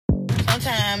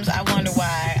sometimes I wonder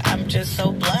why I'm just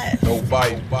so blessed.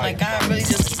 Nobody. Like, God really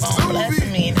just keep on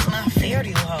blessing me, and it's not fair to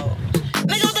you hoes.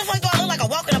 Nigga, what the fuck do I look like? A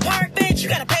walk in the park, bitch? You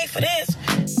gotta pay for this.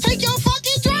 Take your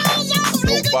fucking drawers off,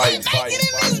 nigga. Get naked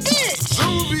in this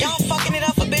bitch. Y'all fucking it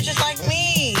up for bitches like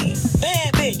me.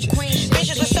 Bad bitches.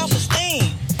 Bitches with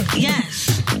self-esteem.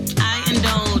 Yes, I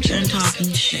indulge in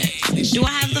talking shit. Do I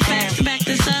have the facts to back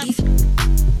this up?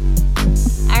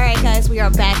 All right, guys, we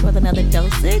are back with another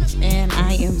dosage, and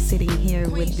I am sitting here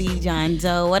with the Jean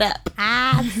Deaux. What up?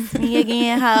 It's me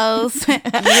again, host. You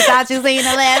thought you seen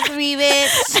the last me,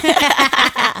 bitch.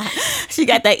 She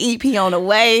got that EP on the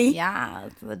way. Yeah,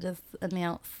 so I just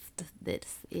announced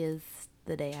this is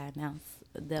the day I announced.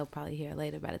 They'll probably hear it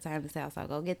later by the time this out, so I'll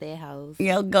go get that host.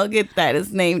 Yeah, go get that.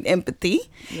 It's named Empathy.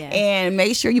 Yes. And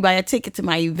make sure you buy a ticket to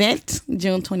my event,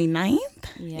 June 29th.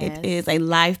 Yes. It is a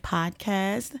live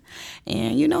podcast,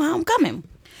 and you know how I'm coming.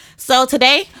 So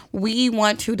today, we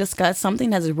want to discuss something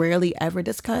that's rarely ever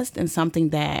discussed and something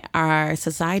that our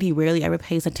society rarely ever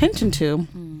pays attention to.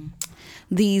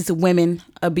 These women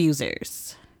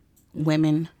abusers.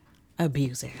 Women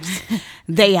abusers.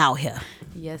 They out here.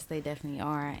 Yes, they definitely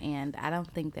are, and I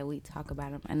don't think that we talk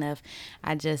about them enough.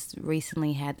 I just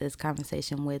recently had this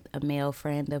conversation with a male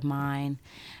friend of mine.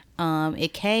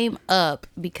 It came up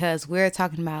because we're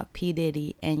talking about P.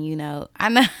 Diddy, and you know, I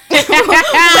know. Wait,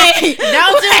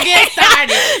 Don't you get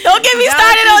started. Don't get me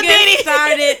started on Diddy.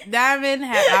 Started. Diamond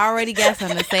had already got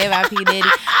something to say about P. Diddy.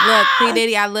 Look, P.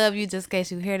 Diddy, I love you just in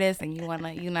case you hear this and you want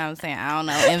to, you know what I'm saying, I don't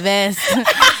know, invest.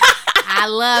 I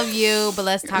love you, but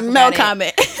let's talk about it. No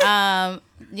comment.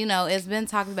 You know, it's been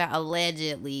talked about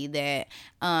allegedly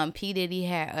that P. Diddy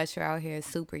had Usher out here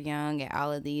super young at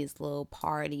all of these little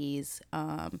parties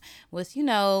with, you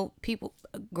know, people,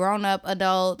 grown up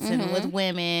adults and with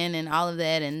women and all of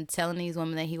that, and telling these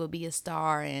women that he would be a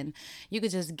star, and you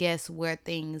could just guess where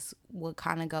things would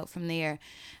kind of go from there.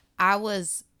 I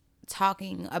was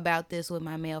talking about this with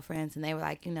my male friends, and they were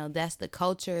like, you know, that's the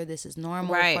culture. This is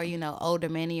normal for, you know, older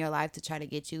men in your life to try to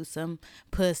get you some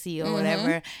pussy or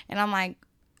whatever. And I'm like,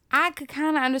 I could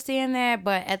kind of understand that,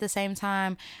 but at the same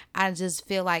time, I just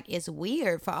feel like it's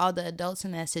weird for all the adults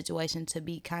in that situation to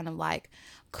be kind of like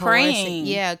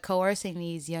coercing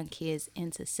these young kids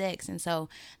into sex. And so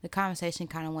the conversation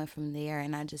kind of went from there,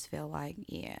 and I just feel like,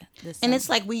 and it's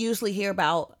like we usually hear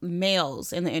about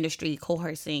males in the industry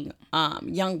coercing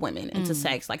young women into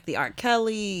sex, like the R.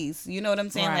 Kellys, you know what I'm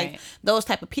saying? Right. Like those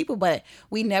type of people, but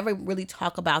we never really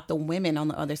talk about the women on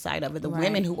the other side of it, the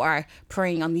women who are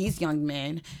preying on these young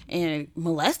men and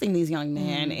molesting these young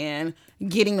men and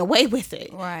getting away with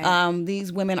it. Right.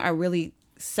 These women are really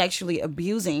sexually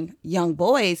abusing young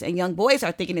boys, and young boys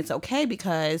are thinking it's okay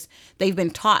because they've been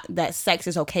taught that sex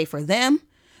is okay for them,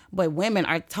 but women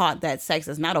are taught that sex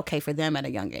is not okay for them at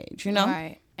a young age, you know?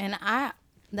 Right. And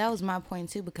that was my point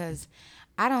too, because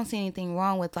I don't see anything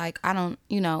wrong with, like, I don't,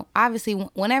 you know, obviously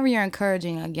whenever you're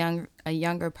encouraging a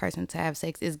younger person to have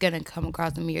sex, it's going to come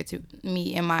across the mirror to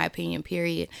me, in my opinion,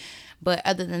 period. But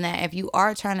other than that, if you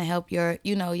are trying to help your,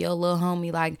 you know, your little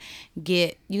homie, like,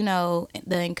 get, you know,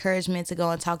 the encouragement to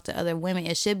go and talk to other women,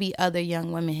 it should be other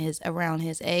young women around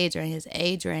his age or his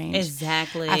age range.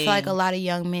 Exactly. I feel like a lot of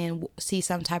young men see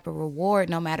some type of reward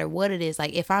no matter what it is.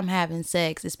 Like, if I'm having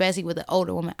sex, especially with an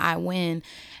older woman, I win.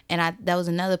 And that was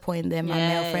another point that my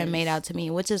male friend made out to me,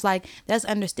 which is like, that's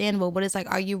understandable, but it's like,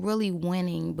 are you really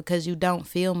winning because you don't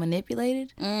feel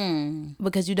manipulated?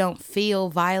 Because you don't feel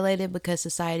violated, because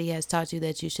society has taught you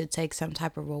that you should take some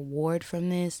type of reward from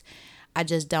this? I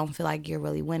just don't feel like you're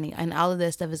really winning. And all of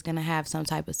this stuff is going to have some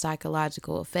type of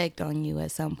psychological effect on you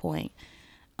at some point.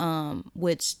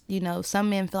 Which, you know, some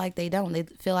men feel like they don't. They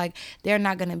feel like they're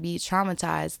not going to be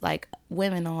traumatized like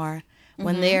women are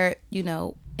when they're, you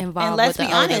know, involved. And let's be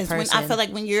be honest, I feel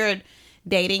like when you're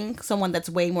dating someone that's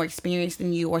way more experienced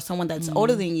than you or someone that's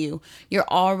older than you, you're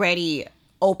already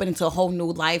open to a whole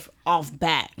new life off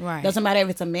bat. Right. Doesn't matter if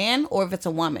it's a man or if it's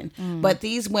a woman. But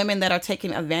these women that are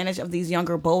taking advantage of these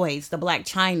younger boys, the Black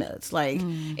Chynas, like,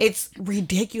 it's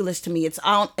ridiculous to me. It's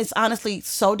honestly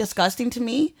so disgusting to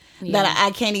me that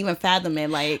I can't even fathom it.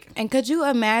 Like, and could you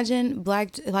imagine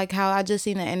like how I just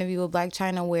seen an interview with Black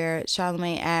Chyna where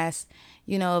Charlamagne asked,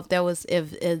 you know, if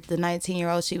the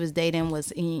 19-year-old she was dating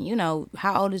was, you know,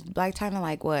 how old is Black Chyna?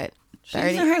 Like, what? 30,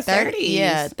 she's in her 30s.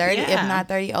 Yeah, 30, if not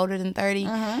 30, older than 30.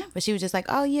 But she was just like,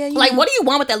 oh, yeah. Like, what do you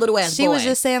want with that little ass boy? She was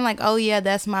just saying, like, oh, yeah,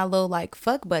 that's my little, like,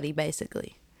 fuck buddy,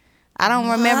 basically. I don't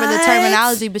remember the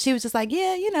terminology, but she was just like,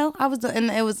 yeah, I was, and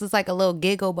it was just like a little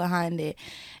giggle behind it.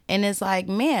 And it's like,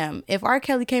 ma'am, if R.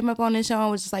 Kelly came up on this show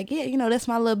and was just like, yeah, that's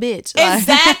my little bitch.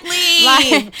 Exactly.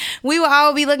 Like, we would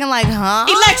all be looking like, huh?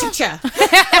 Electric chair.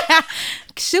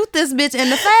 Shoot this bitch in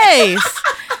the face.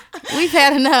 We've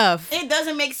had enough. It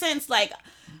doesn't make sense. Like,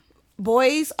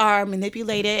 boys are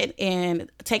manipulated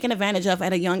and taken advantage of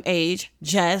at a young age,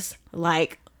 just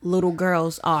like little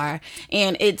girls are.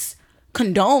 And it's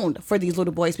condoned for these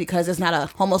little boys because it's not a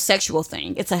homosexual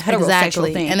thing. It's a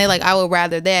heterosexual thing. And they're like, I would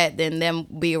rather that than them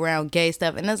be around gay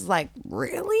stuff. And it's like,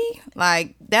 really?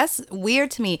 Like, that's weird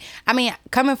to me. I mean,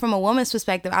 coming from a woman's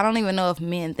perspective, I don't even know if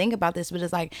men think about this, but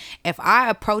it's like, if I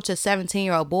approach a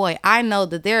 17-year-old boy, I know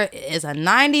that there is a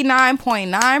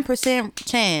 99.9%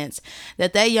 chance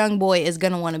that young boy is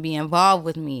going to want to be involved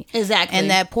with me. Exactly. And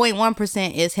that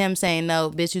 0.1% is him saying,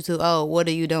 no, bitch, you too old. What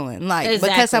are you doing? Like,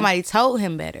 because somebody told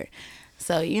him better.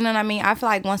 So, you know what I mean? I feel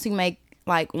like once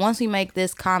we make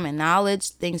this common knowledge,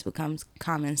 things becomes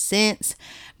common sense.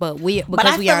 But we aren't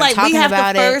talking about it. We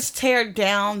have to first tear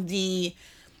down the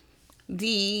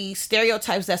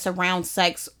stereotypes that surround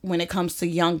sex when it comes to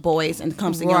young boys and it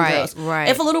comes to young girls. Right.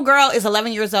 If a little girl is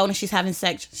 11 years old and she's having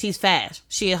sex, she's fast.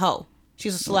 She a hoe.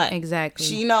 She's a slut.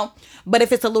 Exactly. But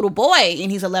if it's a little boy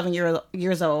and he's 11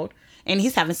 years old and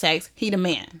he's having sex, he the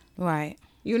man. Right.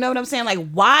 You know what I'm saying? Like,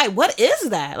 why? What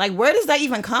is that? Like, where does that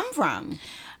even come from?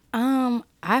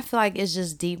 I feel like it's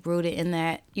just deep rooted in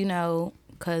that,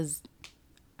 because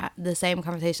the same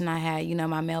conversation I had,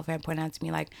 my male friend pointed out to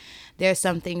me, like, there's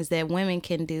some things that women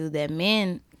can do that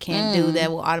men can't do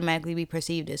that will automatically be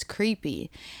perceived as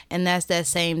creepy. And that's that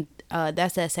same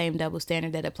double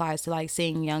standard that applies to, like,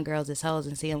 seeing young girls as hoes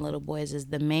and seeing little boys as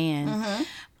the man.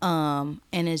 And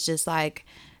it's just like,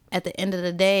 at the end of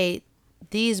the day,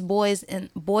 these boys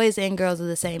and girls of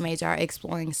the same age are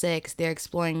exploring sex. They're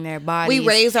exploring their bodies. We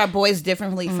raise our boys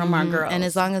differently from our girls. And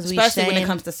as long as especially when it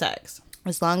comes to sex.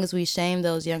 As long as we shame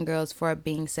those young girls for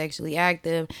being sexually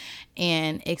active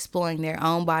and exploring their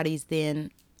own bodies,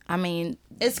 then, I mean,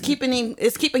 it's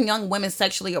keeping young women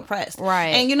sexually oppressed.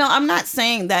 Right. And, I'm not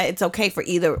saying that it's okay for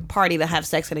either party to have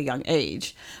sex at a young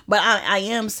age. But I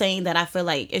am saying that I feel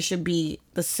like it should be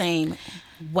the same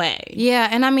way. Yeah,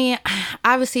 and I mean,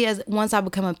 obviously, once I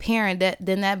become a parent,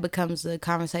 that becomes the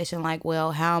conversation like,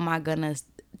 well, how am I gonna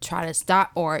try to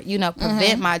stop or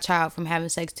prevent my child from having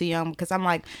sex too young? Because I'm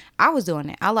like, I was doing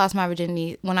it. I lost my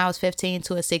virginity when I was 15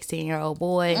 to a 16-year-old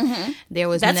boy. There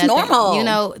was that's nothing,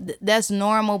 normal. That's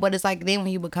normal. But it's like, then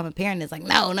when you become a parent, it's like,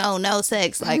 no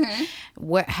sex. Like,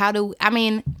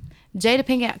 Jada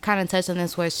Pinkett kind of touched on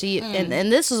this where she,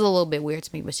 and this was a little bit weird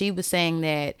to me, but she was saying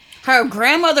that her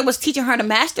grandmother was teaching her to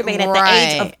masturbate at the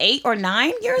age of 8 or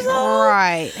 9 years old.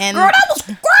 Right. And girl, that was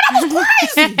crazy.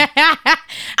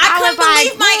 I couldn't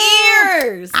believe my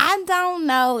ears. I don't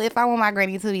know if I want my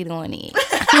granny to be doing it.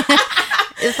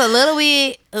 It's a little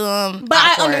bit but awkward.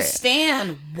 I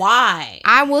understand why.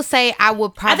 I will say I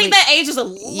would probably, I think that age is a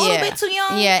little bit too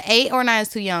young. Yeah, 8 or 9 is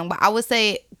too young. But I would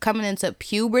say coming into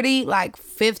puberty, like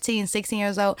 15, 16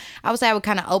 years old, I would say I would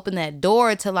kind of open that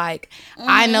door to like,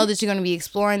 I know that you're going to be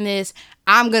exploring this.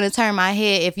 I'm going to turn my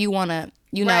head if you want to,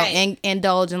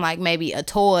 indulge in like maybe a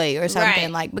toy or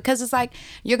something, like, because it's like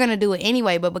you're gonna do it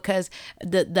anyway. But because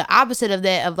the opposite of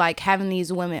that, of like having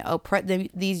these women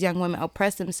these young women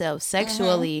oppress themselves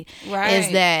sexually,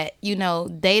 is that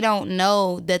they don't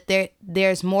know that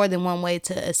there's more than one way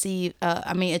to achieve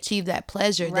that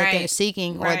pleasure that they're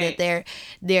seeking, or that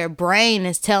their brain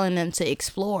is telling them to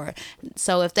explore.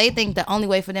 So if they think the only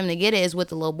way for them to get it is with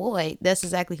the little boy, that's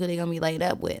exactly who they're gonna be laid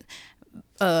up with.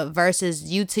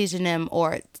 Versus you teaching them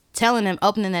or telling them,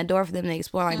 opening that door for them to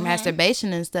explore like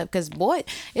masturbation and stuff. Because boy,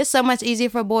 it's so much easier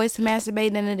for boys to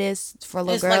masturbate than it is for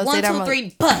little girls. It's like 1, 2,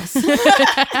 3, bust.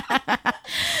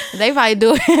 They probably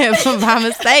do it by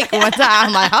mistake one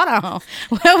time. Like, hold on,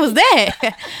 what was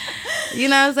that? You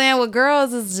know what I'm saying? With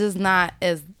girls, it's just not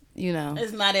as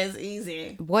it's not as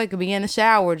easy. Boy could be in the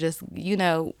shower just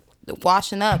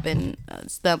washing up and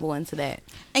stumble into that.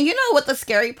 And you know what the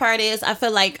scary part is? I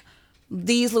feel like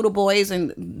these little boys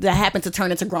and that happen to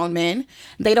turn into grown men,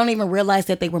 they don't even realize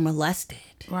that they were molested.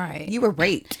 Right. You were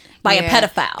raped by a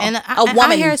pedophile. And a woman.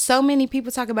 I hear so many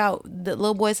people talk about the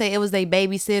little boys say it was their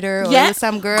babysitter or it was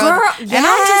some girl. Yes. And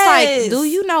I'm just like, do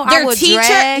you know their I would teacher?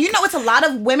 drag? It's a lot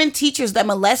of women teachers that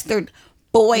molest their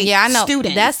boy I know.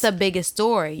 students. That's the biggest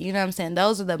story. You know what I'm saying?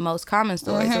 Those are the most common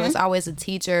stories. So it's always a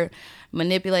teacher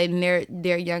manipulating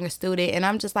their younger student, and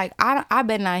I'm just like, I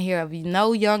better not hear of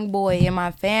no young boy in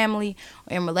my family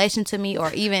or in relation to me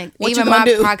or even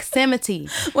my proximity.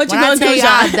 What you when gonna I tell do,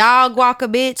 y'all John? dog walk a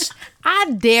bitch,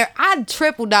 I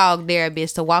triple dog dare a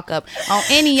bitch to walk up on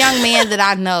any young man that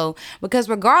I know, because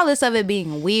regardless of it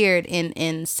being weird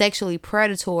and sexually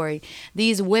predatory,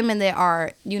 these women that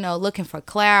are, looking for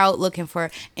clout, looking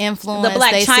for influence, the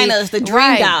Black Chynas, the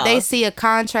dream dolls. They see a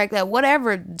contract that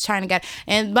whatever Chyna got,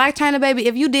 and Black Chyna, baby,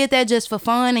 if you did that just for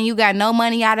fun and you got no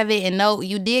money out of it, and no,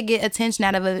 you did get attention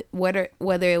out of it, whether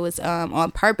it was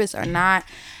on purpose or not,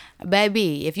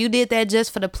 baby, if you did that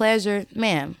just for the pleasure,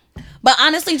 ma'am. But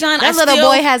honestly, John, that little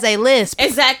boy has a lisp.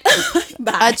 Exactly.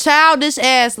 A childish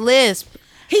ass lisp.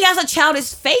 He has a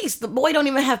childish face. The boy don't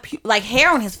even have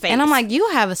hair on his face. And I'm like, you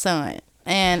have a son.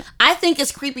 And I think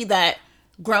it's creepy that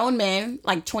grown men,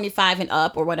 like 25 and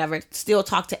up or whatever, still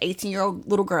talk to 18-year-old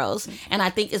little girls. And I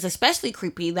think it's especially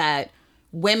creepy that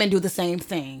women do the same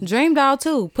thing. Dream Doll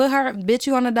too. Put her, bitch,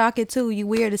 you on the docket too. You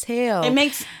weird as hell. It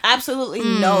makes absolutely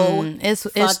no. It's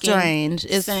strange.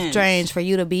 It's sense. Strange for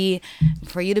you to be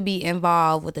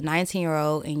involved with a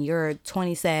 19-year-old and you're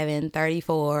 27,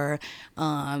 34. You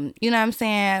know what I'm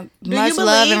saying? Much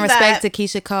love and respect to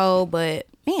Keisha Cole, but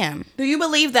man, do you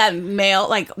believe that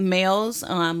males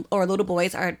or little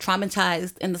boys are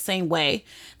traumatized in the same way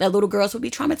that little girls would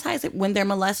be traumatized when they're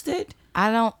molested? I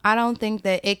don't think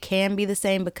that it can be the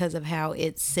same because of how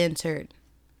it's centered.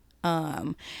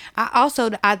 I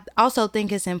also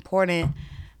think it's important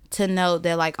to note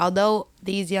that although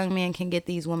these young men can get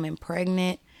these women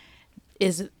pregnant,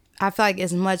 I feel like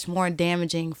it's much more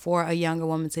damaging for a younger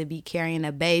woman to be carrying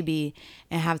a baby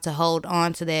and have to hold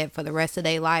on to that for the rest of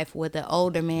their life with an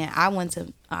older man. I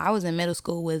was in middle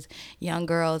school with young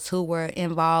girls who were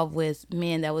involved with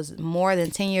men that was more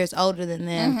than 10 years older than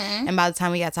them. Mm-hmm. And by the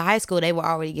time we got to high school, they were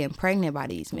already getting pregnant by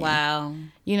these men. Wow.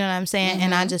 You know what I'm saying? Mm-hmm.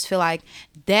 And I just feel like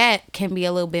that can be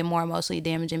a little bit more emotionally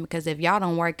damaging, because if y'all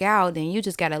don't work out, then you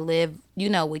just got to live,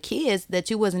 with kids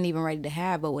that you wasn't even ready to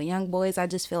have. But with young boys, I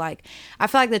feel like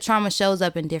the trauma shows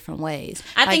up in different ways.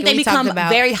 I think they become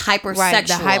very hypersexual. Right,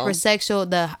 the hypersexual,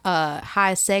 the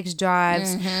high sex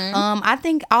drives. Mm-hmm. I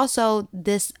think also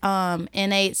this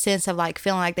innate sense of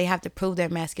feeling like they have to prove their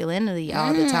masculinity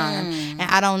all the time.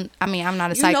 And I'm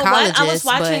not a psychologist.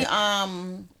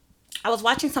 I was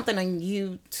watching something on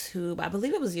YouTube. I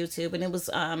believe it was YouTube, and it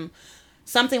was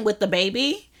something with the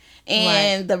baby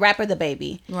and the rapper The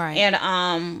Baby. Right.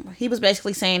 And he was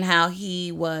basically saying how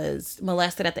he was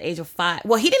molested at the age of 5.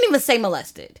 Well, he didn't even say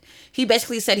molested. He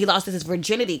basically said he lost his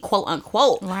virginity, quote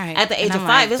unquote, at the age of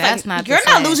 5. It's you're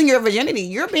not losing your virginity.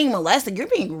 You're being molested. You're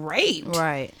being raped.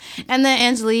 Right. And then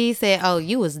Angela said, "Oh,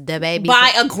 you was the baby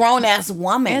by a grown ass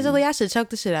woman." Angela, I should choke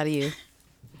the shit out of you,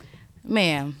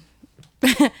 ma'am.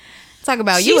 Talk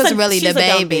about you was really the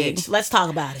baby. Let's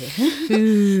talk about it.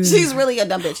 She's really a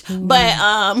dumb bitch. But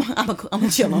I'm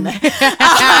gonna chill on that.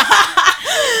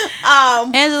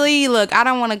 Angela, look, I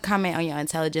don't want to comment on your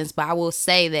intelligence, but I will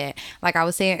say that, like I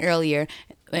was saying earlier,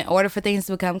 in order for things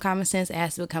to become common sense, it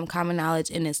has to become common knowledge.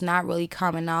 And it's not really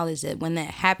common knowledge that when that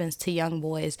happens to young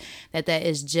boys, that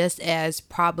is just as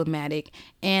problematic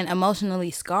and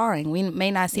emotionally scarring. We may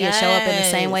not see it show up in the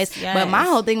same ways. Yes. But my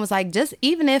whole thing was just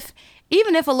even if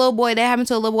a little boy, that happened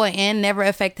to a little boy and never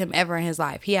affect him ever in his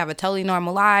life. He have a totally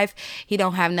normal life. He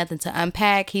don't have nothing to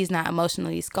unpack. He's not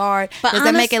emotionally scarred. But does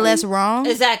that make it less wrong?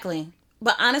 Exactly.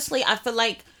 But honestly, I feel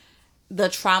like the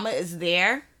trauma is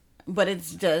there, but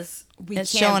it's just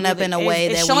it's showing up in a way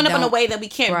that we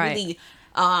can't really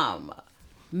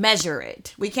measure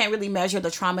it. We can't really measure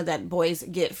the trauma that boys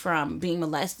get from being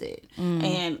molested.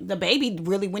 And the baby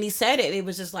really, when he said it, it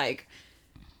was just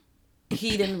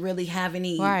he didn't really have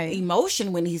any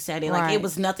emotion when he said it. It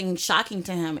was nothing shocking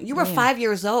to him. You were 5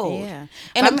 years old. Yeah.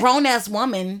 And a grown-ass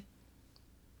woman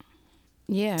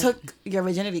took your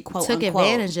virginity, quote unquote. Took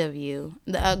advantage of you.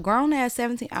 A grown-ass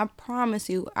 17, I promise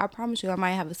you, I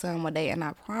might have a son one day, and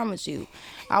I promise you,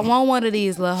 I want one of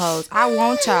these little hoes. I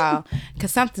want y'all,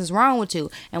 because something's wrong with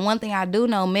you. And one thing I do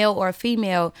know, male or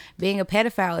female, being a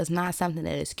pedophile is not something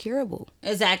that is curable.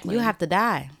 Exactly. You have to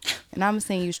die. And I'm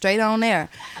seeing you straight on there.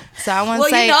 So I want to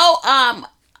say...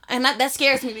 and that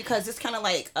scares me, because it's kind of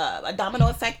like a domino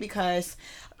effect, because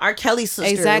R. Kelly's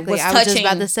sister was touching... I was just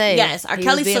about to say. Yes, R.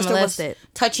 Kelly's sister was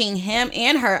touching him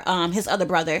and her, his other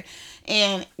brother.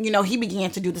 And, he began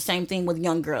to do the same thing with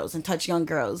young girls and touch young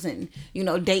girls and,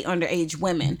 date underage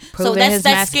women. Proving so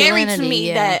that's scary to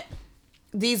me that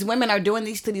these women are doing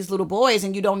these to these little boys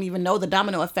and you don't even know the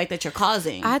domino effect that you're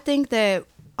causing. I think that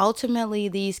ultimately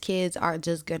these kids are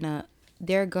just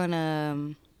they're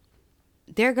gonna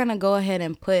go ahead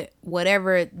and put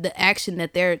whatever the action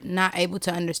that they're not able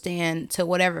to understand to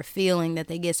whatever feeling that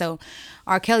they get. So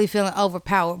R. Kelly feeling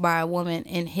overpowered by a woman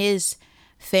in his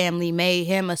family made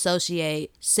him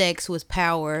associate sex with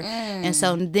power. And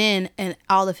so then, and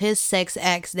all of his sex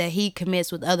acts that he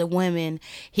commits with other women,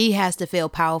 he has to feel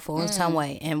powerful in some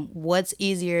way. And what's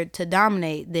easier to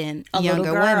dominate than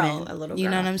younger women? A little you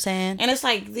girl. know what I'm saying? And it's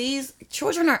like, these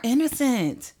children are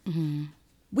innocent.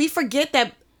 We forget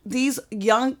that these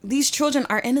children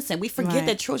are innocent. We forget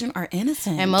that children are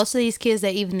innocent. And most of these kids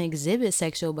that even exhibit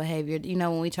sexual behavior, you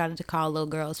know, when we try to call little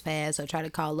girls fast or try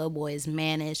to call little boys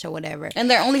mannish or whatever,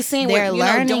 and they're only seeing they're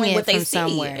learning doing it what they from see.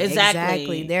 somewhere.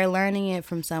 Exactly. They're learning it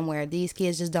from somewhere. These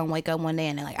kids just don't wake up one day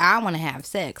and they're like, I want to have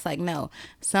sex. Like, no,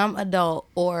 some adult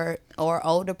or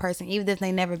older person, even if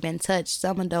they never been touched,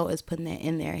 some adult is putting that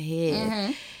in their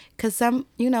head. Because some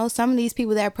of these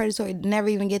people that are predatory never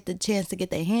even get the chance to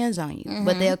get their hands on you.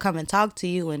 But they'll come and talk to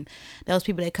you. And those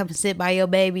people that come and sit by your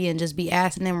baby and just be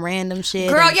asking them random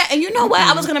shit. Girl, and you know what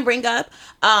I was going to bring up?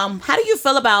 How do you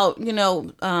feel about,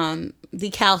 the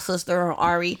Cal sister, or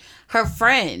Ari, her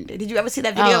friend? Did you ever see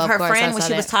that video of her friend when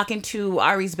she was talking to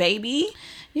Ari's baby?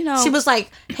 You know, she was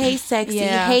like, hey, sexy,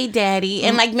 hey, daddy.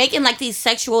 And like making like these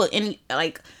sexual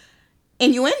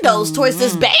innuendos towards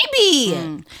this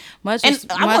baby.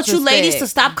 I want you ladies to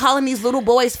stop calling these little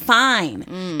boys fine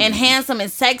and handsome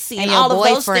and sexy and all of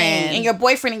those things. And your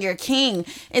boyfriend and your king.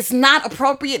 It's not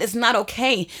appropriate. It's not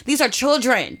okay. These are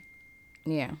children.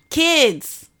 Yeah.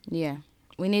 Kids. Yeah.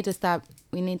 We need to stop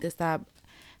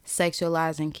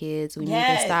sexualizing kids. We need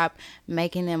to stop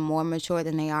making them more mature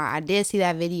than they are. I did see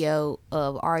that video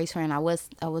of Ari's friend. I was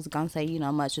gonna say,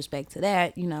 much respect to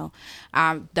that.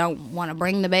 I don't want to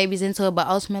bring the babies into it, but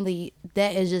ultimately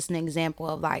that is just an example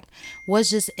of like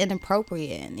what's just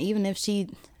inappropriate. And even if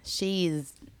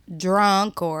she's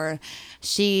drunk or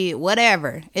she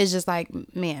whatever, it's just like,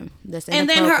 man, that's inappropriate. And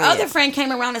then her other friend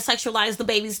came around and sexualized the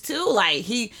babies too, like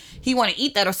he want to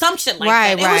eat that or some shit like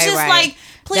that. It was just like,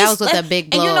 please, that was what the big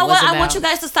blow. And you know what, I want you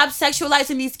guys to stop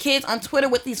sexualizing these kids on Twitter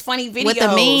with these funny videos, with the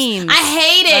memes. I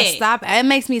hate it. Like, stop. It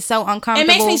makes me so uncomfortable. It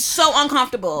makes me so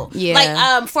uncomfortable. Yeah.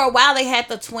 Like for a while they had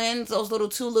the twins, those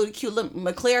two little cute little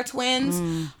McClure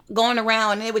twins going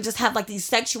around, and they would just have like these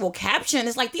sexual captions.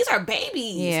 It's like, these are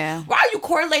babies. Yeah. Why are you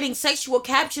correlating sexual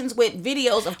captions with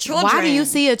videos of children? Why do you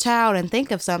see a child and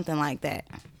think of something like that?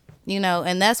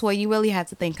 And that's where you really have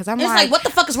to think. Because it's like, what the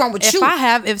fuck is wrong with you?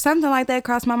 If something like that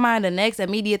crossed my mind, the next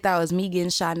immediate thought is me getting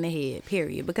shot in the head,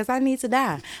 period. Because I need to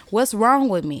die. What's wrong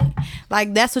with me?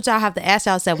 Like, that's what y'all have to ask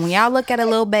yourself. When y'all look at a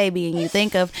little baby and you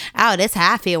think of, oh, that's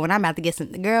how I feel when I'm about to get some.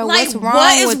 Girl, like, what's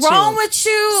wrong with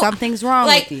you? Something's wrong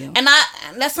with you. And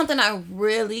that's something I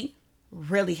really,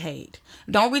 really hate.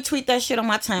 Don't retweet that shit on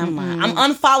my timeline. I'm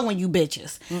unfollowing you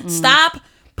bitches. Stop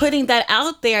putting that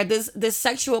out there, this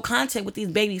sexual content with these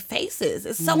baby faces.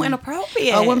 It's so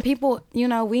inappropriate. Or when people,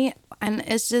 and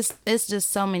it's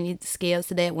just so many scales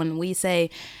to that. When we say,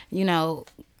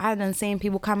 I done seen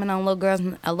people comment on little girls,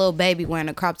 a little baby wearing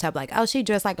a crop top, like, oh, she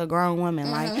dressed like a grown woman.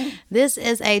 Like, this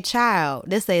is a child.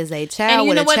 This is a child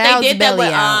with a child's belly out. And you know what, they did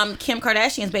that with Kim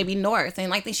Kardashian's baby North,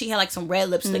 and I think she had like some red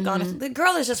lipstick on it. The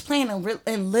girl is just playing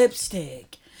in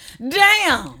lipstick.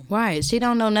 Damn. Right. She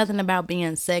don't know nothing about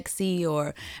being sexy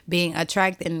or being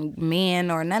attracting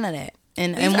men or none of that.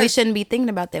 And we shouldn't be thinking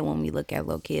about that when we look at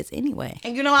little kids anyway.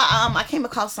 And I came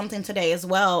across something today as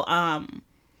well.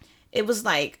 It was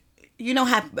like,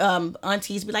 how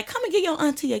aunties be like, come and give your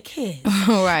auntie a kiss.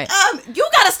 Right. You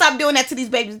gotta stop doing that to these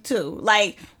babies too.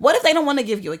 Like, what if they don't want to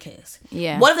give you a kiss?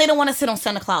 Yeah. What if they don't want to sit on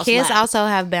Santa Claus' Kids lap? also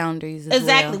have boundaries as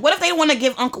exactly. well. What if they want to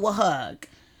give uncle a hug?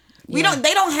 They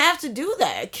don't have to do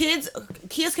that. Kids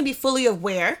can be fully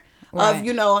aware of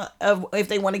if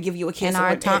they want to give you a kiss,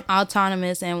 and are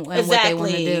autonomous and what they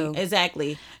want to do.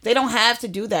 Exactly. They don't have to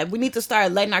do that. We need to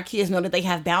start letting our kids know that they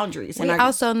have boundaries. We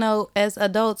also know as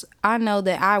adults, I know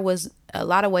that I was a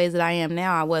lot of ways that I am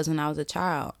now. I was when I was a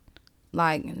child.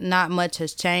 Like, not much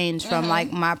has changed from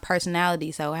like my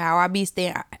personality. So how I be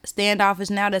standoffish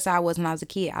now, that's how I was when I was a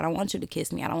kid. I don't want you to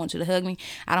kiss me. I don't want you to hug me.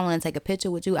 I don't want to take a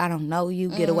picture with you. I don't know you.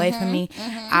 Get away from me.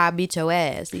 I'll beat your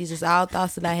ass. These is all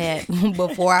thoughts that I had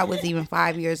before I was even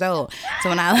 5 years old. So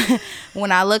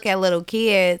when I look at little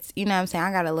kids, you know what I'm saying?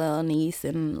 I got a little niece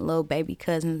and little baby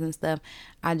cousins and stuff.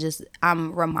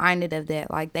 I'm reminded of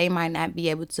that. Like, they might not be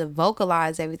able to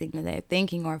vocalize everything that they're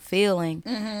thinking or feeling.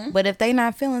 But if they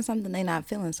not feeling something, they not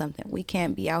feeling something. We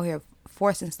can't be out here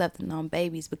forcing something on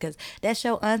babies, because that's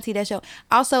your auntie.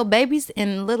 Also, babies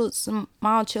and little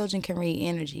small children can read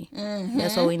energy.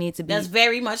 That's what we need to be. That's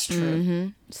very much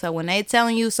true. So when they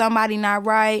telling you somebody not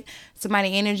right,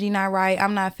 somebody energy not right,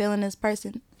 I'm not feeling this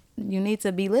person, you need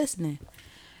to be listening.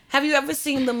 Have you ever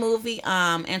seen the movie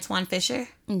Antoine Fisher?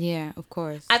 Yeah, of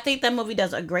course. I think that movie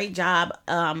does a great job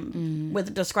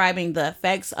with describing the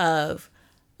effects of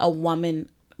a woman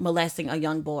molesting a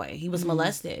young boy. He was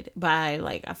molested by,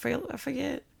 like, I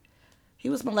forget. He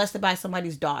was molested by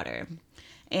somebody's daughter.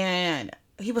 And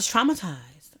he was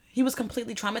traumatized. He was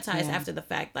completely traumatized after the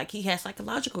fact. Like, he had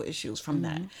psychological issues from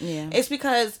that. Yeah. It's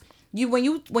because when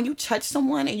you touch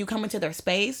someone and you come into their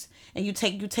space and you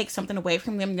take something away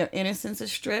from them, their innocence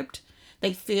is stripped,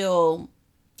 they feel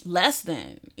less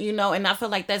than, and I feel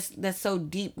like that's so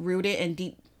deep rooted and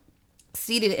deep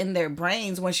seated in their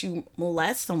brains once you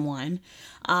molest someone,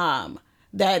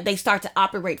 that they start to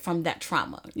operate from that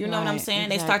trauma. You know what I'm saying?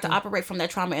 Exactly. They start to operate from that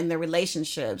trauma in their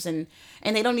relationships, and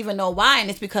they don't even know why. And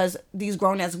it's because these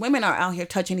grown ass women are out here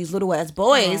touching these little ass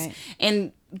boys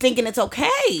and thinking it's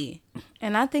okay.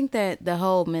 And I think that the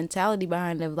whole mentality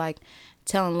behind it, like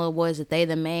telling little boys that they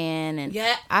the man, and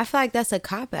I feel like that's a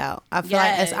cop out. I feel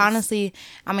like it's honestly,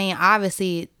 I mean,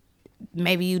 obviously,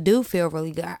 maybe you do feel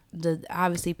really good.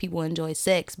 Obviously, people enjoy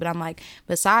sex, but I'm like,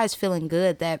 besides feeling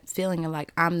good, that feeling of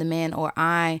like I'm the man, or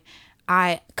I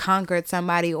conquered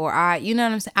somebody, or you know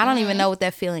what I'm saying? I don't even know what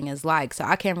that feeling is like, so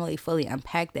I can't really fully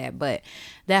unpack that. But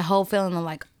that whole feeling of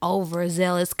like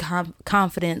overzealous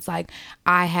confidence, like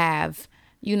I have,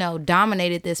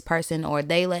 dominated this person, or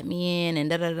they let me in, and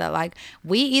da-da-da. Like,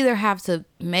 we either have to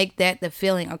make that the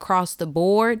feeling across the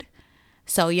board,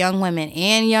 so young women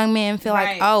and young men feel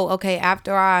like, oh, okay,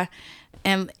 after I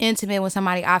am intimate with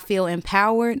somebody, I feel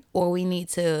empowered, or we need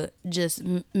to just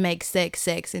make sex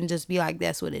and just be like,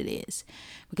 that's what it is.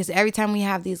 Because every time we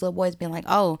have these little boys being like,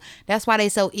 oh, that's why they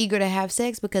so eager to have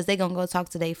sex, because they gonna go talk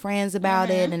to their friends about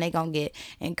it, and they gonna get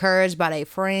encouraged by their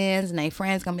friends, and their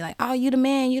friends gonna be like, oh, you the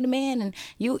man, and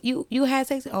you had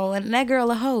sex, oh, and that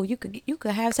girl a hoe, you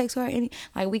could have sex with her.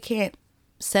 Like, we can't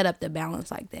set up the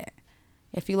balance like that.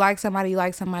 If you like somebody, you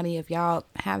like somebody. If y'all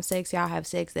have sex, y'all have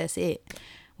sex. That's it.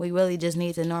 We really just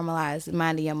need to normalize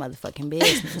minding your motherfucking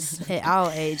business at all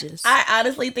ages. I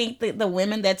honestly think that the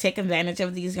women that take advantage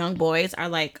of these young boys are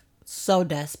like so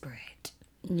desperate.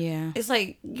 Yeah. It's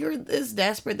like you're this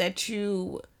desperate that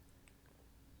you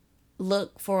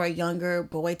look for a younger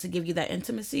boy to give you that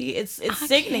intimacy. It's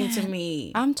sickening to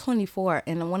me. I'm 24,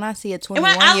 and when I see a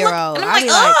 21-year-old, I'm like,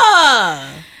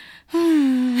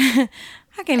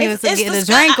 I can't even get a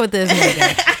drink with this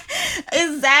nigga.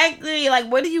 Exactly.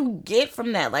 Like, what do you get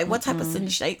from that? Like, what type of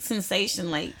sensation?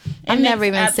 Like, I've never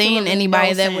even seen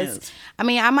anybody that was. I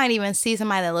mean, I might even see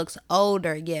somebody that looks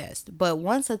older, yes. But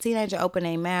once a teenager open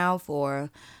their mouth or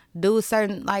do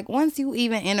certain, like, once you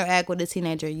even interact with a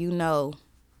teenager,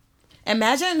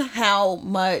 Imagine how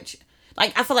much.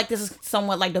 Like, I feel like this is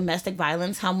somewhat like domestic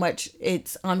violence, how much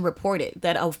it's unreported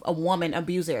that a woman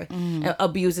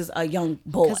abuses a young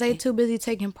boy. Because they too busy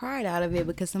taking pride out of it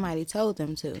because somebody told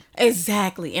them to.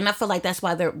 Exactly. And I feel like that's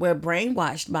why we're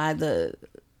brainwashed by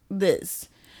this.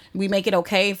 We make it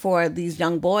okay for these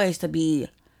young boys to be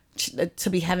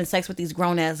having sex with these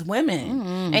grown ass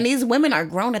women, and these women are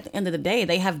grown at the end of the day.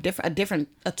 They have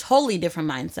a totally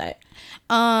different mindset.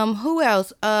 Who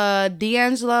else?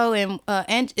 D'Angelo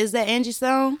and is that Angie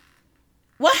Stone?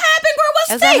 What happened, girl?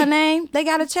 What's that her name? They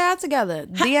got a child together.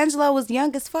 D'Angelo was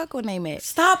young as fuck when they met.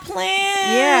 Stop playing.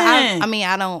 Yeah, I mean,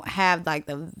 I don't have like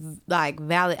the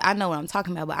valid. I know what I'm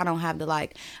talking about, but I don't have the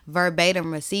like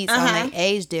verbatim receipts on their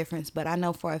age difference. But I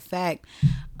know for a fact.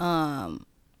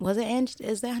 Was it Angie?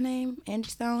 Is that her name? Angie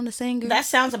Stone, the singer? That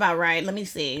sounds about right. Let me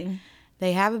see.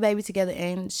 They have a baby together,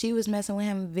 and she was messing with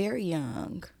him very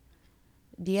young.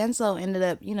 D'Angelo ended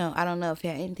up, I don't know if it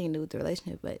had anything to do with the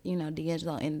relationship, but,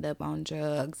 D'Angelo ended up on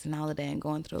drugs and all of that and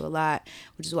going through a lot,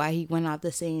 which is why he went off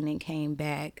the scene and came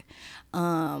back.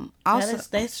 Also,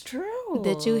 that's true.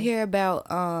 Did you hear about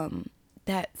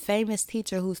that famous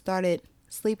teacher who started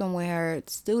sleeping with her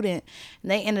student?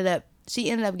 And she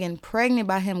ended up getting pregnant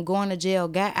by him, going to jail,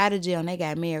 got out of jail, and they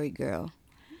got married, girl.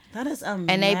 That is amazing.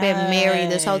 And they've been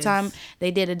married this whole time. They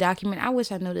did a documentary. I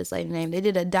wish I knew this lady's name. They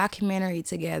did a documentary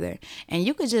together. And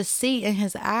you could just see in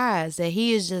his eyes that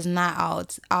he is just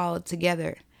not all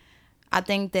together. I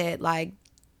think that, like,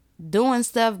 doing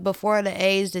stuff before the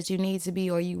age that you need to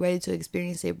be or you ready to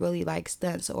experience it really, like,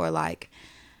 stunts or, like,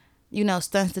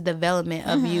 stunts the development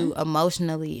of you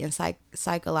emotionally and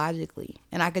psychologically.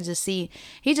 And I could just see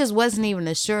he just wasn't even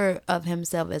assured of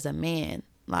himself as a man.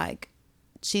 Like,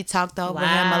 she talked over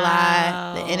him a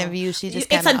lot. The interview, she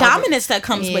just it's a dominance that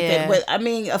comes with it. But I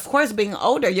mean, of course, being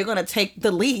older, you're going to take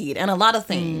the lead in a lot of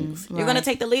things. Right. You're going to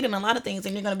take the lead in a lot of things,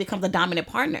 and you're going to become the dominant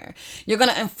partner. You're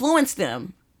going to influence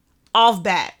them off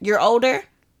bat. You're older.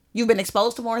 You've been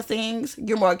exposed to more things.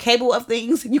 You're more capable of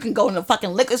things. You can go in the fucking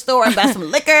liquor store and buy some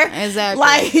liquor.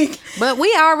 Exactly. But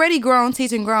we already grown,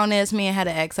 teaching grown ass men how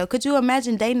to act. So could you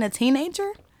imagine dating a teenager?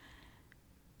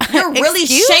 you're really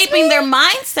shaping their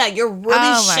mindset. You're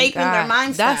really shaping their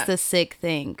mindset. That's the sick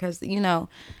thing, because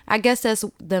I guess that's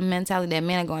the mentality that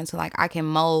men are going to, like, I can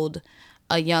mold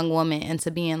a young woman into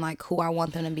being like who I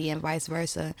want them to be and vice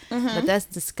versa. But that's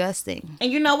disgusting. And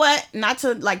you know what? Not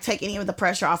to like take any of the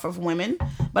pressure off of women,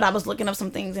 but I was looking up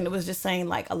some things and it was just saying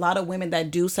like a lot of women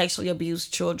that do sexually abuse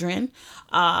children,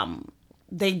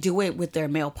 they do it with their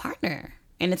male partner.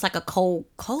 And it's like a cold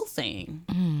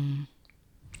thing.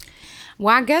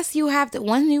 Well, I guess you have to,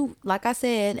 when you, like I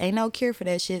said, ain't no cure for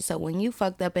that shit. So when you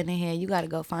fucked up in the head, you got to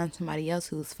go find somebody else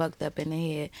who's fucked up in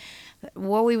the head.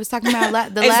 What we was talking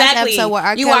about the last episode where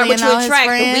R. Kelly and all his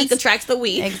friends. The weak attracts the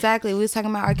weak. Exactly. We was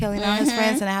talking about R. Kelly and all his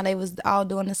friends and how they was all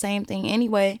doing the same thing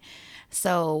anyway.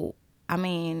 So, I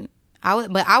mean,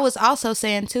 but I was also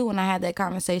saying too, when I had that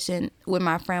conversation with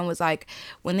my friend, was like,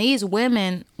 when these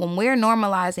women, when we're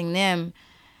normalizing them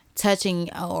touching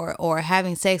or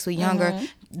having sex with younger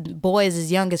boys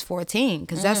as young as 14,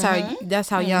 because that's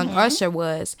how young Usher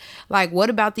was. Like,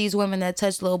 what about these women that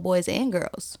touch little boys and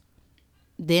girls?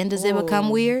 Then does it become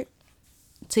weird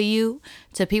to you,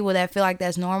 to people that feel like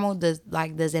that's normal? Does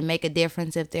it make a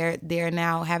difference if they're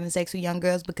now having sex with young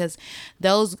girls? Because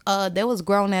those there was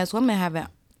grown ass women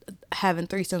having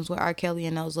threesomes with R. Kelly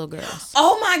and those little girls.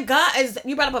 Oh my God,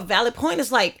 you brought up a valid point.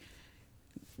 It's like,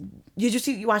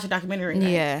 you watched a documentary, right?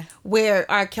 Yeah, where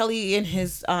R. Kelly and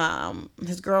his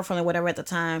girlfriend or whatever at the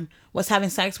time was having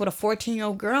sex with a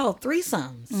 14-year-old girl,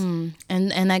 threesomes.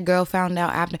 And that girl found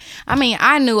out after. I mean,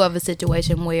 I knew of a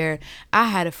situation where I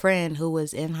had a friend who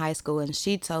was in high school, and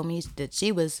she told me that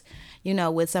she was,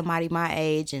 with somebody my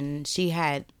age, and she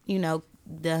had,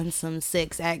 done some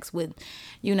sex acts with,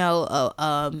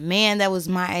 a man that was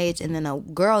my age, and then a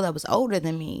girl that was older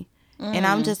than me. And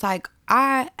I'm just like,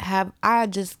 I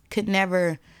just could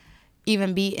never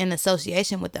even be in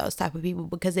association with those type of people,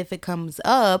 because if it comes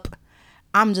up,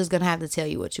 I'm just gonna have to tell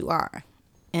you what you are.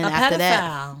 And after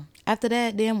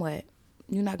that, then what?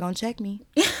 You're not gonna check me,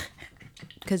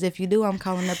 because if you do, I'm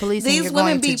calling the police. These and you're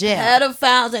women going to jail.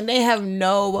 Pedophiles, and they have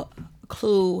no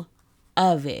clue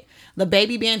of it. The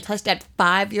baby being touched at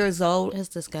 5 years old is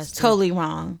disgusting. Totally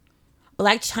wrong.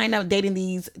 Black Chyna dating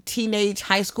these teenage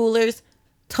high schoolers.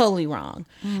 Totally wrong.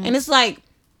 And it's like,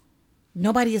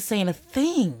 nobody is saying a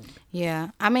thing. Yeah.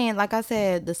 I mean, like I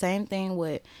said, the same thing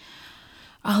with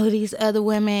all of these other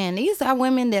women. These are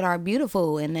women that are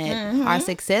beautiful and that are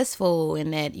successful,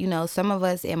 and that, some of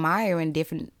us admire in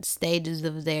different stages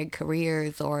of their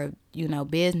careers or,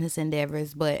 business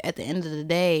endeavors. But at the end of the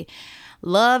day,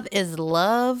 love is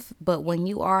love. But when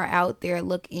you are out there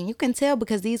looking, you can tell,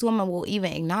 because these women will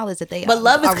even acknowledge that they. But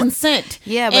love is consent.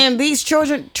 Yeah, and these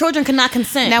children cannot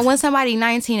consent. Now, when somebody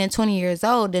 19 and 20 years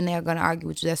old, then they're going to argue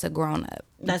with you. That's a grown up.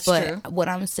 That's true. What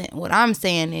I'm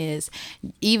saying is,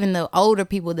 even the older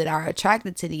people that are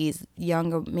attracted to these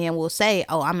younger men will say,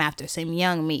 "Oh, I'm after some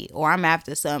young meat, or I'm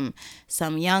after some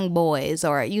young boys,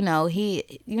 or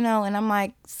and I'm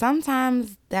like,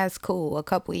 sometimes that's cool, a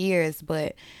couple years,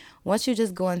 but once you're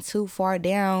just going too far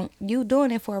down, you doing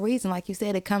it for a reason. Like you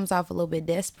said, it comes off a little bit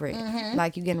desperate.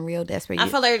 Like you're getting real desperate. I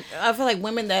feel like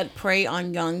women that prey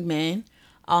on young men,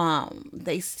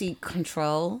 they seek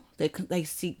control. They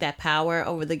seek that power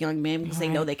over the young men, because they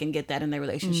know they can get that in their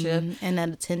relationship, and that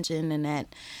attention and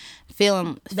that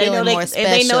feeling more special.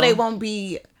 And they know they won't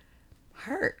be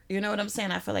hurt. You know what I'm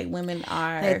saying? I feel like women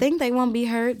are. They think they won't be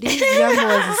hurt. These young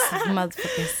boys is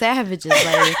motherfucking savages.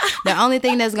 Like, the only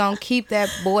thing that's gonna keep that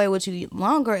boy with you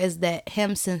longer is that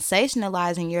him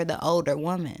sensationalizing you're the older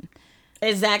woman.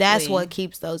 Exactly. That's what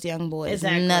keeps those young boys.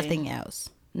 Exactly.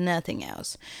 Nothing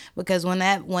else. Because when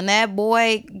that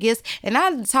boy gets, and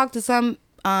I talked to some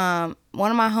one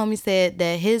of my homies said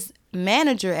that his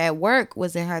manager at work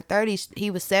was in her 30s. He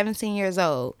was 17 years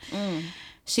old.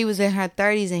 She was in her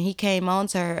 30s, and he came on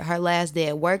to her last day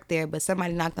at work there, but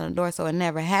somebody knocked on the door, so it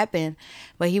never happened.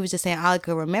 But he was just saying, all I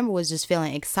could remember was just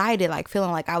feeling excited, like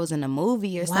feeling like I was in a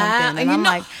movie or something. And I'm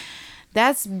like,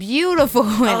 that's beautiful.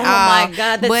 And oh my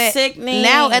God, that's sickening.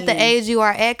 Now at the age you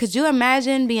are at, could you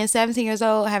imagine being 17 years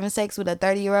old, having sex with a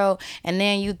 30-year-old, and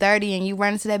then you 30 and you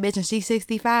run into that bitch and she's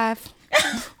 65?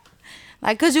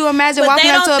 Like, could you imagine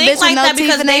walking up to a bitch with no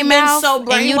teeth in their mouth, so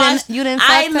and you didn't fuck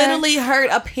I her? literally heard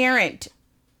a parent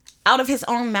out of his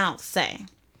own mouth say,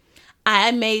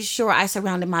 I made sure I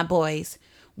surrounded my boys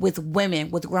with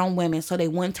grown women, so they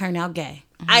wouldn't turn out gay.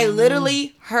 I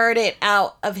literally heard it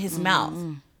out of his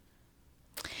mouth.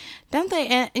 Don't they?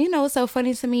 And it's so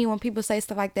funny to me when people say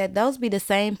stuff like that. Those be the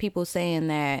same people saying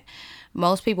that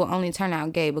most people only turn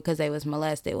out gay because they was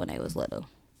molested when they was little.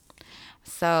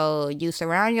 So you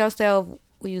surround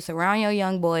your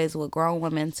young boys with grown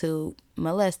women to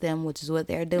molest them, which is what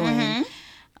they're doing.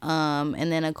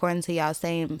 And then according to y'all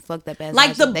same fucked up ass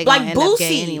like logic, they gonna end up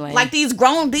gay Boosie, anyway. like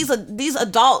these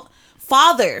adult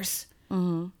fathers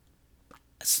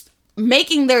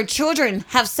making their children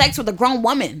have sex with a grown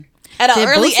woman at an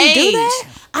early Boosie age. do that?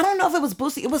 I don't know if it was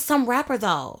Boosie. It was some rapper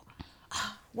though.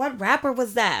 What rapper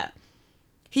was that?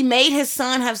 He made his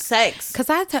son have sex. Cause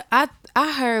I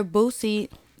heard Boosie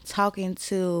talking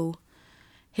to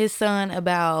his son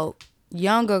about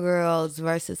younger girls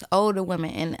versus older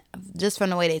women, and just from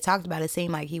the way they talked about it,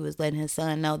 seemed like he was letting his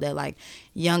son know that like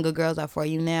younger girls are for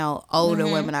you now, older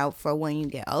women are for when you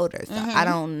get older. So I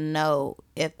don't know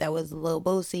if that was Lil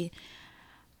Boosie.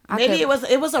 Maybe it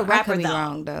was a rapper I could be though.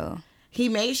 wrong though. He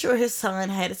made sure his son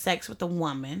had sex with a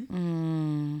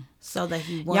woman, so that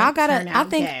he won't Y'all gotta. turn out I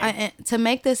think gay.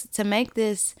 to make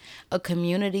this a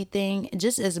community thing,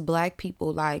 just as Black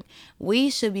people, like we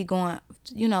should be going.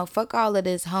 Fuck all of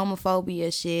this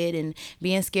homophobia shit and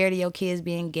being scared of your kids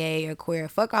being gay or queer.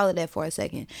 Fuck all of that for a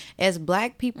second. As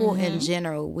Black people in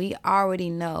general, we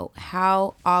already know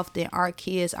how often our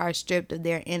kids are stripped of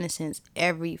their innocence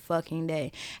every fucking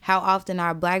day. How often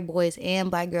our Black boys and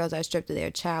Black girls are stripped of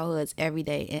their childhoods every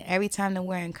day. And every time that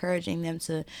we're encouraging them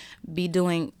to be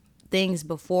doing things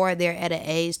before they're at an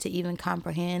age to even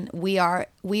comprehend, we are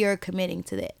committing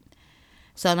to that.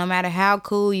 So no matter how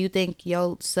cool you think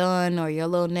your son or your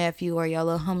little nephew or your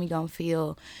little homie gonna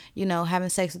feel, having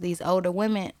sex with these older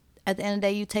women, at the end of the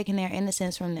day, you taking their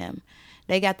innocence from them.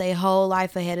 They got their whole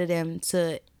life ahead of them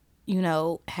to,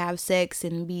 have sex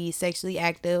and be sexually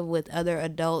active with other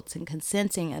adults and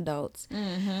consenting adults.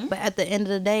 But at the end of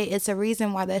the day, it's a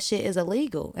reason why that shit is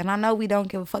illegal. And I know we don't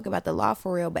give a fuck about the law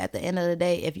for real, but at the end of the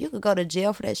day, if you could go to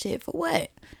jail for that shit, for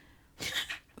what?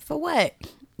 For what?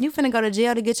 You finna go to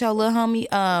jail to get your little homie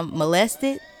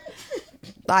molested?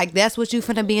 Like, that's what you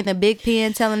finna be in the big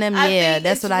pen telling them? Yeah,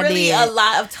 that's what I did. It's really a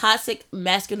lot of toxic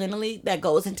masculinity that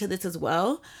goes into this as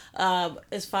well.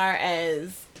 As far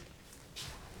as...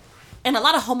 And a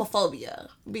lot of homophobia.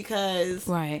 Because...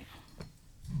 Right.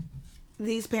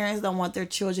 These parents don't want their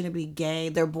children to be gay,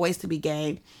 their boys to be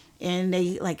gay. And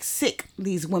they, sick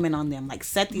these women on them.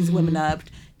 Set these women up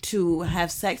to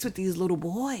have sex with these little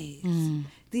boys.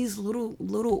 These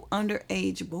little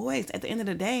underage boys. At the end of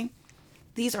the day,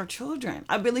 these are children.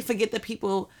 I really forget that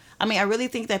I really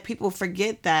think that people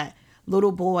forget that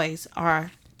little boys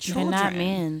are children. They're not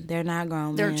men. They're not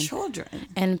grown men. They're children.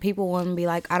 And people want to be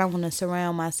like, I don't want to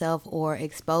surround myself or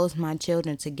expose my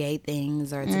children to gay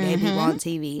things or to gay people on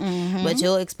TV. But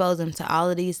you'll expose them to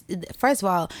all of these. First of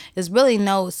all, there's really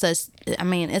no such,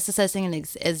 it's a such thing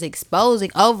as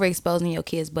overexposing your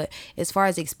kids. But as far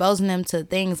as exposing them to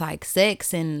things like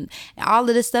sex and all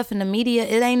of this stuff in the media,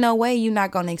 it ain't no way you're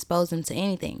not going to expose them to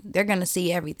anything. They're going to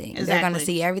see everything. Exactly. They're going to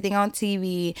see everything on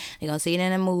TV. They're going to see it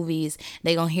in the movies.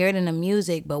 They're going to hear it in the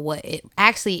music. But what it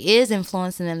actually is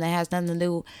influencing them that has nothing to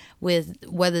do with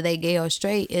whether they gay or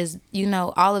straight is,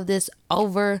 all of this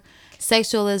over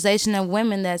sexualization of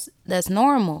women that's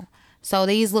normal. So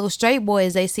these little straight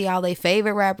boys, they see all their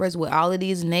favorite rappers with all of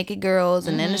these naked girls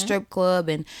and in the strip club,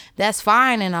 and that's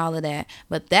fine and all of that.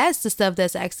 But that's the stuff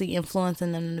that's actually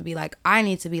influencing them to be like, I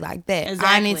need to be like that. Exactly.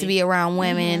 I need to be around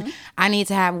women. I need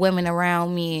to have women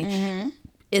around me.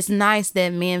 It's nice that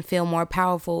men feel more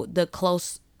powerful the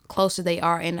closer they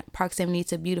are in proximity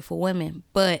to beautiful women,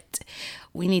 but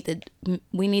we need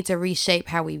to reshape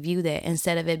how we view that,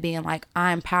 instead of it being like,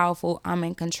 I'm powerful, I'm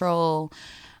in control,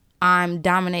 I'm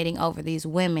dominating over these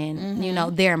women,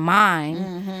 they're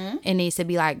mine. It needs to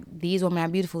be like, these women are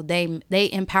beautiful, they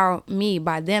empower me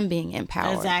by them being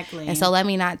empowered. Exactly. And so let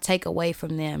me not take away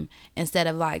from them, instead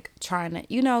of like trying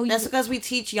to, that's because we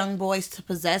teach young boys to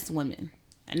possess women.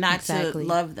 Not to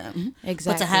love them,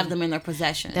 but to have them in their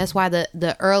possession. That's why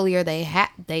the earlier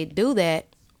they do that,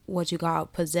 what you call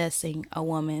possessing a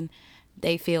woman,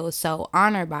 they feel so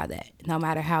honored by that, no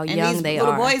matter how young they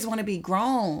are. Little boys want to be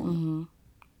grown.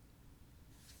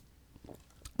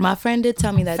 My friend did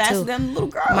tell me that faster too. than little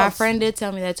girls. My friend did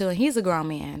tell me that too, and he's a grown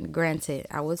man. Granted,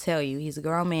 I will tell you, he's a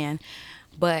grown man,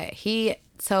 but he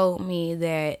told me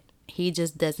that he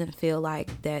just doesn't feel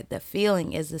like that the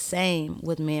feeling is the same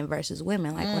with men versus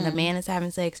women. Like when a man is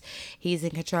having sex, he's in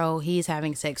control. He's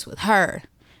having sex with her.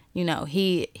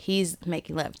 He's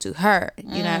making love to her.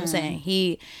 You know what I'm saying?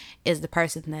 He is the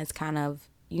person that's kind of,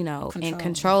 in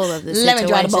control of the situation. Let me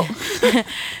drive the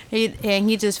boat.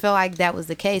 he just felt like that was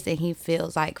the case, and he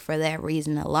feels like for that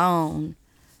reason alone,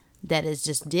 that is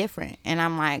just different. And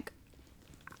I'm like,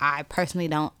 I personally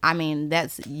don't.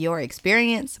 That's your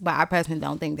experience, but I personally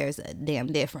don't think there's a damn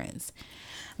difference.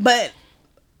 But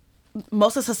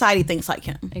most of society thinks like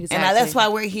him. Exactly. And that's why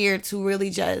we're here to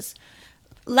really just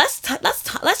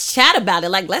let's chat about it.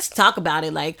 Like, let's talk about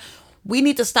it. Like, we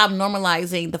need to stop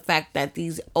normalizing the fact that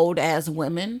these old ass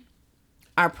women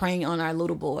are preying on our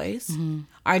little boys,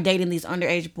 are dating these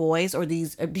underage boys or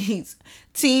these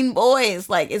teen boys.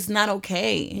 Like, it's not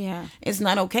okay. Yeah, it's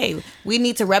not okay. We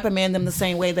need to reprimand them the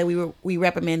same way that we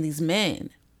reprimand these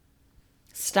men.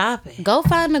 Stop it. Go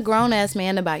find a grown ass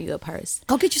man to buy you a purse.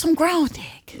 Go get you some ground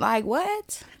dick. Like,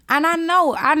 what? And I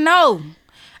know.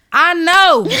 Ain't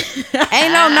no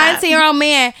 19-year-old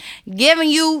man giving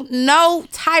you no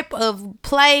type of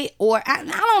play, or I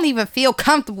don't even feel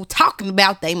comfortable talking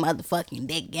about they motherfucking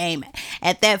dick game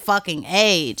at that fucking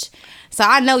age. So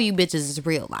I know you bitches is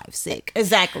real life sick.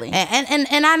 Exactly.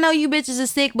 And I know you bitches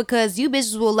is sick because you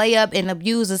bitches will lay up and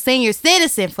abuse a senior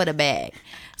citizen for the bag.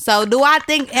 So do I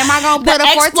think, am I going to put a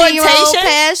 14-year-old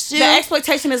past you? The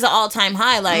exploitation is an all-time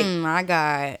high. Like, my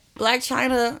God. Black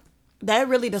Chyna, that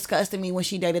really disgusted me when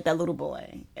she dated that little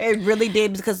boy. It really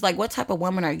did, because, like, what type of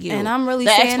woman are you? And I'm really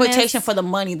the saying exploitation for the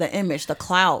money, the image, the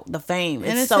clout, the fame.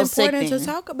 And it's so important sickening to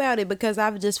talk about it, because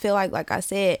I just feel like I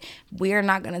said, we're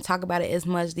not going to talk about it as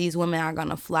much. These women are going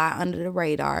to fly under the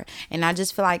radar. And I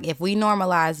just feel like if we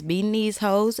normalize beating these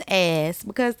hoes' ass,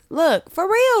 because look, for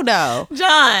real though,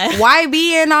 John,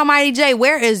 YB and Almighty J,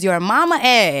 where is your mama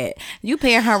at? You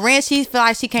paying her rent, she feel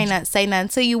like she can't say nothing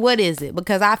to you. What is it?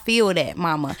 Because I feel that,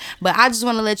 mama. But I just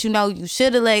want to let you know, you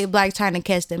should have let Black Chyna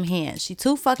catch them hands. She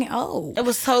too fucking old. It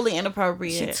was totally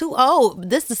inappropriate. She too old.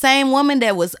 This the same woman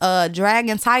that was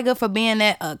dragging Tyga for being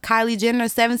at Kylie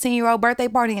Jenner's 17-year-old birthday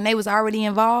party, and they was already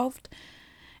involved.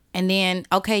 And then,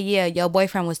 okay, yeah, your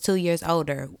boyfriend was 2 years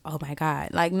older. Oh my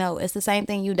God. Like, no, it's the same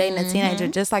thing. You dating a teenager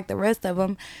just like the rest of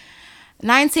them.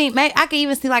 19, I could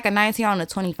even see like a 19-year-old and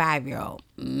a 25-year-old.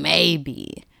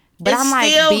 Maybe. But It's I'm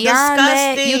like, still beyond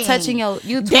that, disgusting. you touching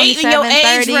you 27, dating your age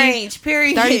 30, range,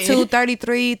 period. 32,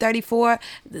 33, 34.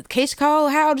 Keisha Cole,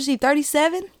 how old is she?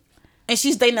 37? And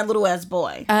she's dating a little ass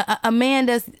boy. A man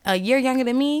that's a year younger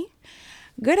than me.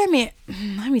 Good at me.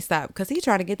 Let me stop, because he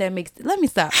trying to get that mixed. Let me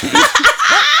stop.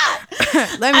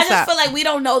 I just feel like we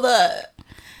don't know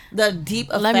the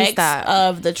deep effects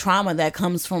of the trauma that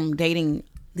comes from dating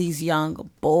these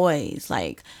young boys.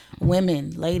 Like,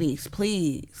 women, ladies,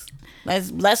 please.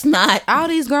 Let's not. All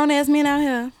these grown ass men out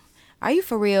here. Are you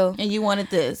for real? And you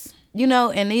wanted this. You know,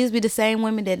 and these be the same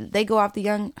women that they go off the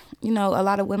young, you know, a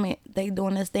lot of women, they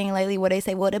doing this thing lately where they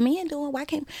say, well, the men doing, why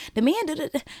can't the men do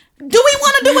it? Do we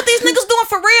want to do what these niggas doing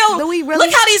for real? Do we really?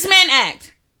 Look how these men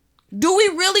act. Do we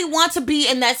really want to be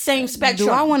in that same spectrum?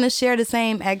 Do I want to share the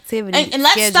same activity? And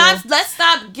let's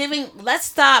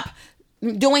stop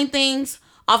doing things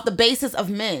off the basis of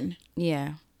men.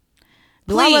 Yeah.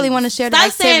 Do I really want to share the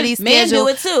activity schedule men do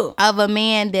it too. of a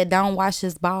man that don't wash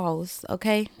his balls?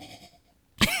 Okay.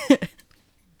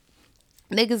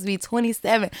 Niggas be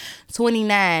 27,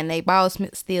 29. They balls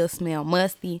still smell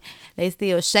musty. They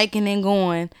still shaking and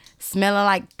going, smelling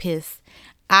like piss.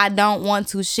 I don't want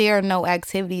to share no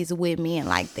activities with men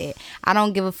like that. I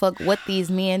don't give a fuck what these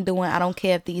men doing. I don't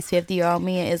care if these 50-year-old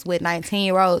men is with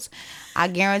 19-year-olds. I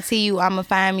guarantee you I'm going to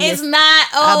find me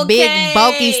a big,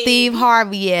 bulky Steve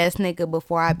Harvey ass nigga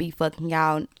before I be fucking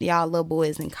y'all little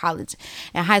boys in college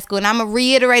and high school. And I'm going to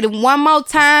reiterate it one more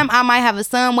time. I might have a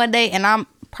son one day, and I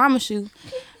promise you,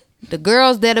 the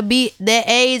girls that'll be that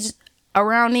age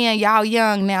around then, y'all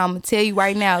young now. I'm going to tell you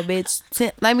right now,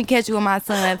 bitch. Let me catch you with my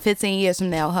son 15 years from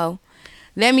now, ho.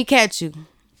 Let me catch you.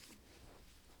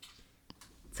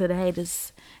 To the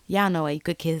haters, y'all know where you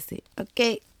could kiss it,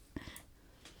 okay?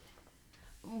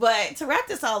 But to wrap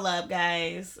this all up,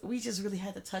 guys, we just really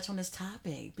had to touch on this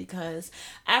topic, because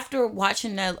after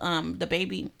watching that the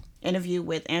baby interview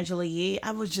with Angela Yee,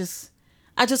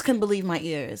 I just couldn't believe my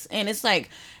ears. And it's like,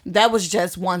 that was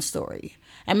just one story.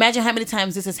 Imagine how many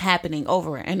times this is happening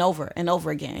over and over and over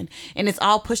again. And it's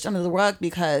all pushed under the rug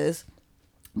because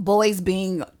boys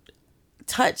being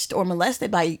touched or molested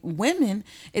by women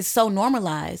is so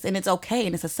normalized, and it's okay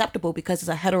and it's acceptable because it's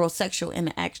a heterosexual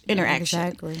interaction.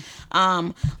 Exactly.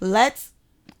 Let's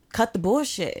cut the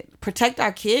bullshit. Protect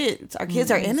our kids. Our kids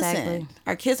are innocent. Exactly.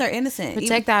 Our kids are innocent.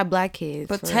 Protect our black kids.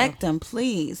 Protect them,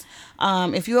 please.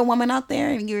 If you're a woman out there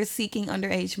and you're seeking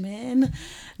underage men,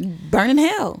 burn in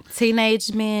hell.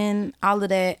 Teenage men, all of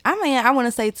that. I mean, I want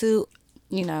to say too,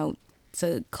 you know,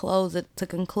 to close it, to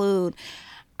conclude,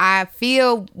 I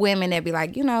feel women that be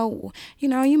like, you know,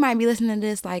 you might be listening to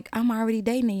this like, I'm already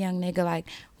dating a young nigga. Like,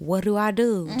 what do I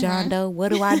do, Jean Deaux? What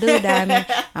do I do, Diamond?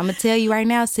 I'm going to tell you right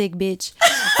now, sick bitch.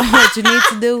 What you need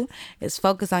to do is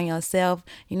focus on yourself.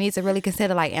 You need to really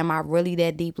consider, like, am I really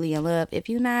that deeply in love? If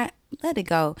you're not, let it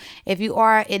go. If you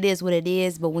are, it is what it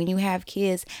is. But when you have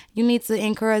kids, you need to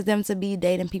encourage them to be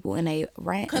dating people in a age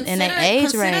range. Consider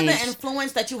the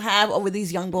influence that you have over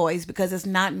these young boys, because it's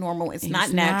not normal. It's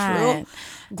not natural.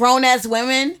 Grown ass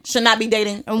women should not be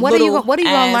dating. And what are you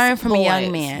gonna learn from boys. a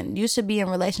young man? You should be in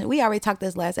relation. We already talked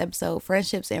this last episode.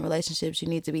 Friendships and relationships. You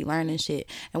need to be learning shit.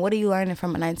 And what are you learning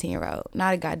from a 19-year-old?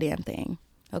 Not a goddamn thing.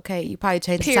 Okay, you probably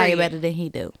change the tire better than he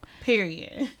do.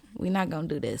 Period. We're not gonna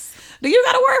do this. Do you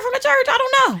got a word from the church? I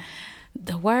don't know.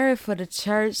 The word for the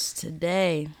church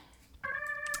today,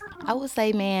 I would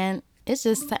say, man,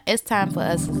 it's time for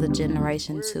us as a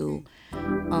generation to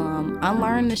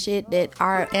unlearn the shit that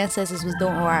our ancestors was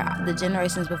doing, or the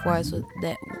generations before us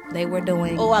that they were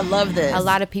doing. Oh, I love this. A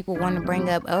lot of people want to bring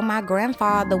up, oh, my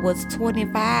grandfather was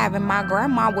 25 and my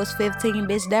grandma was 15.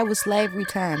 Bitch, that was slavery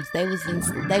times. They were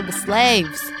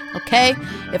slaves. Okay,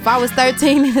 if I was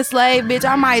 13 and a slave, bitch,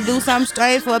 I might do something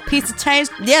strange for a piece of change.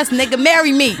 Yes, nigga,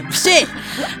 marry me. Shit,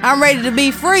 I'm ready to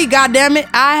be free. Goddamn it,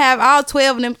 I have all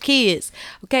 12 of them kids.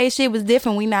 Okay, shit was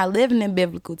different. We not living in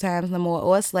biblical times no more,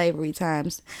 or slavery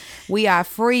times. We are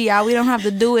free, y'all. We don't have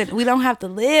to do it. We don't have to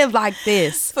live like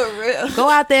this. For real. Go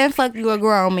out there and fuck you a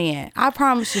grown man. I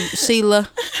promise you, Sheila,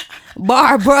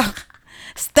 Barbara,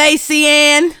 Stacy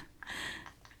Ann.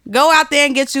 Go out there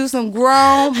and get you some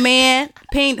grown man,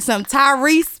 some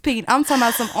Tyrese penis. I'm talking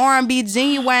about some R&B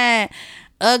genuine,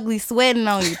 ugly sweating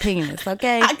on your penis,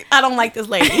 okay? I don't like this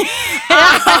lady.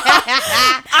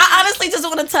 I honestly just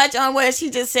want to touch on what she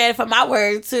just said for my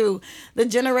word too. The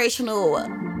generational,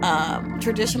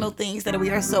 traditional things that we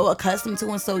are so accustomed to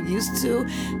and so used to,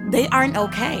 they aren't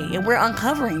okay. And we're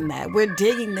uncovering that. We're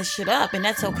digging this shit up, and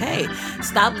that's okay.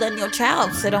 Stop letting your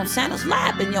child sit on Santa's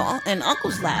lap and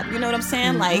uncle's lap. You know what I'm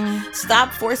saying? Mm-hmm. Like,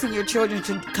 stop forcing your children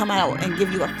to come out and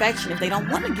give you affection if they don't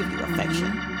want to give you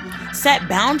affection. Set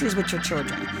boundaries with your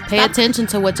children. Pay attention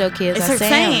to what your kids are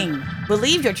saying.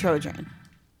 Believe your children.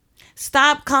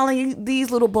 Stop calling these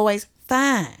little boys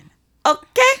fine.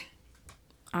 Okay?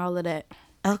 All of that.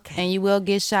 Okay. And you will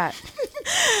get shot.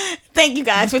 Thank you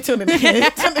guys for tuning in to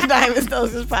the Diamonds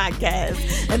Doses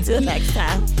podcast. Until next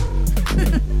time.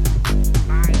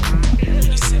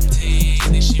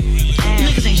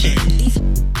 Niggas ain't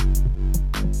shit.